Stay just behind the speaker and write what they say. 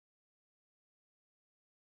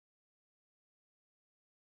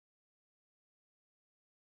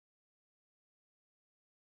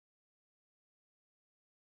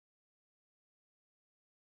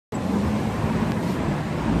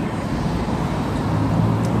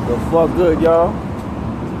The fuck good, y'all?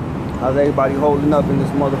 How's everybody holding up in this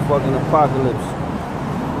motherfucking apocalypse?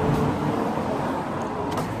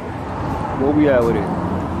 Where we at with it?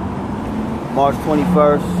 March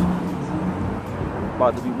 21st.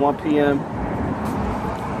 About to be 1 p.m.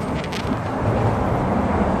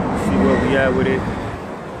 See where we at with it.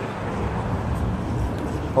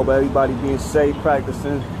 Hope everybody being safe,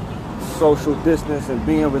 practicing social distance and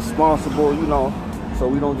being responsible, you know, so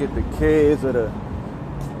we don't get the kids or the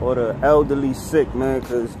elderly sick, man,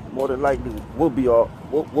 because more than likely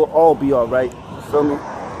we'll all be all right, you feel me?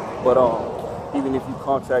 But even if you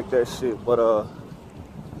contact that shit, but the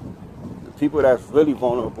people that's really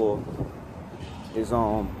vulnerable is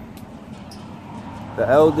the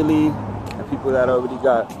elderly and people that already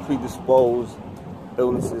got predisposed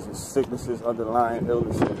illnesses and sicknesses, underlying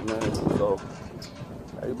illnesses, man. So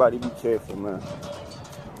everybody be careful, man.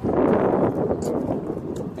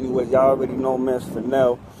 Anyway, y'all already know, man, it's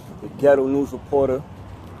Fennell, the ghetto news reporter,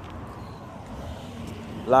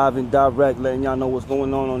 live and direct, letting y'all know what's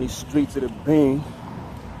going on these streets of the Bean.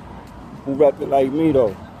 Who rep it like me,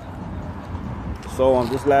 though? So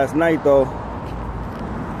just last night, though,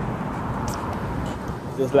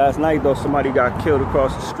 somebody got killed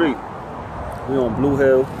across the street. We on Blue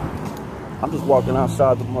Hill. I'm just walking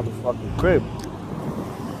outside the motherfucking crib.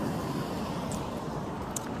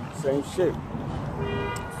 Same shit.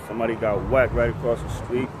 Somebody got whacked right across the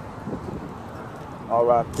street.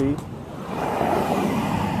 R.I.P.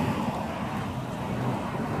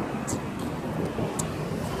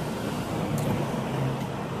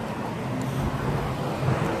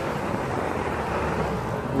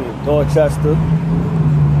 We in Dorchester.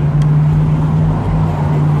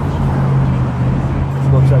 Let's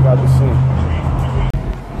go check out the scene.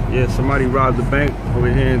 Yeah, somebody robbed the bank over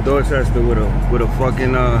here in Dorchester with a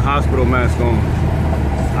fucking hospital mask on.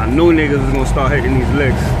 I knew niggas was gonna start hitting these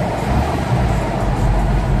licks.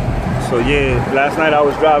 So yeah, last night I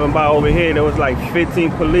was driving by over here, there was like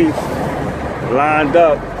 15 police lined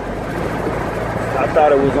up. I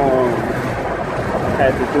thought it was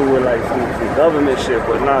had to do with like some government shit,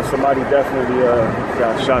 but nah, somebody definitely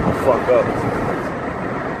got shot the fuck up.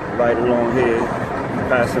 Right along here,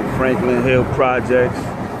 passing Franklin Hill Projects.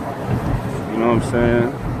 You know what I'm saying?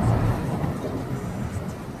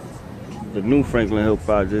 The new Franklin Hill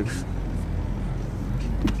Projects.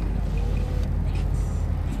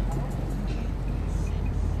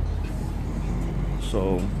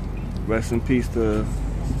 So, rest in peace to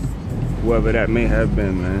whoever that may have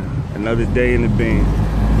been, man. Another day in the Bean.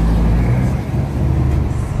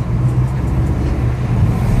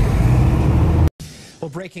 Well,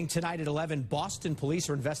 breaking tonight at 11, Boston police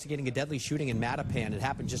are investigating a deadly shooting in Mattapan. It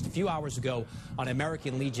happened just a few hours ago on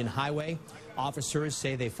American Legion Highway. Officers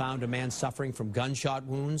say they found a man suffering from gunshot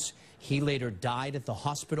wounds. He later died at the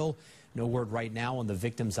hospital. No word right now on the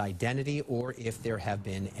victim's identity or if there have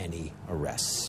been any arrests.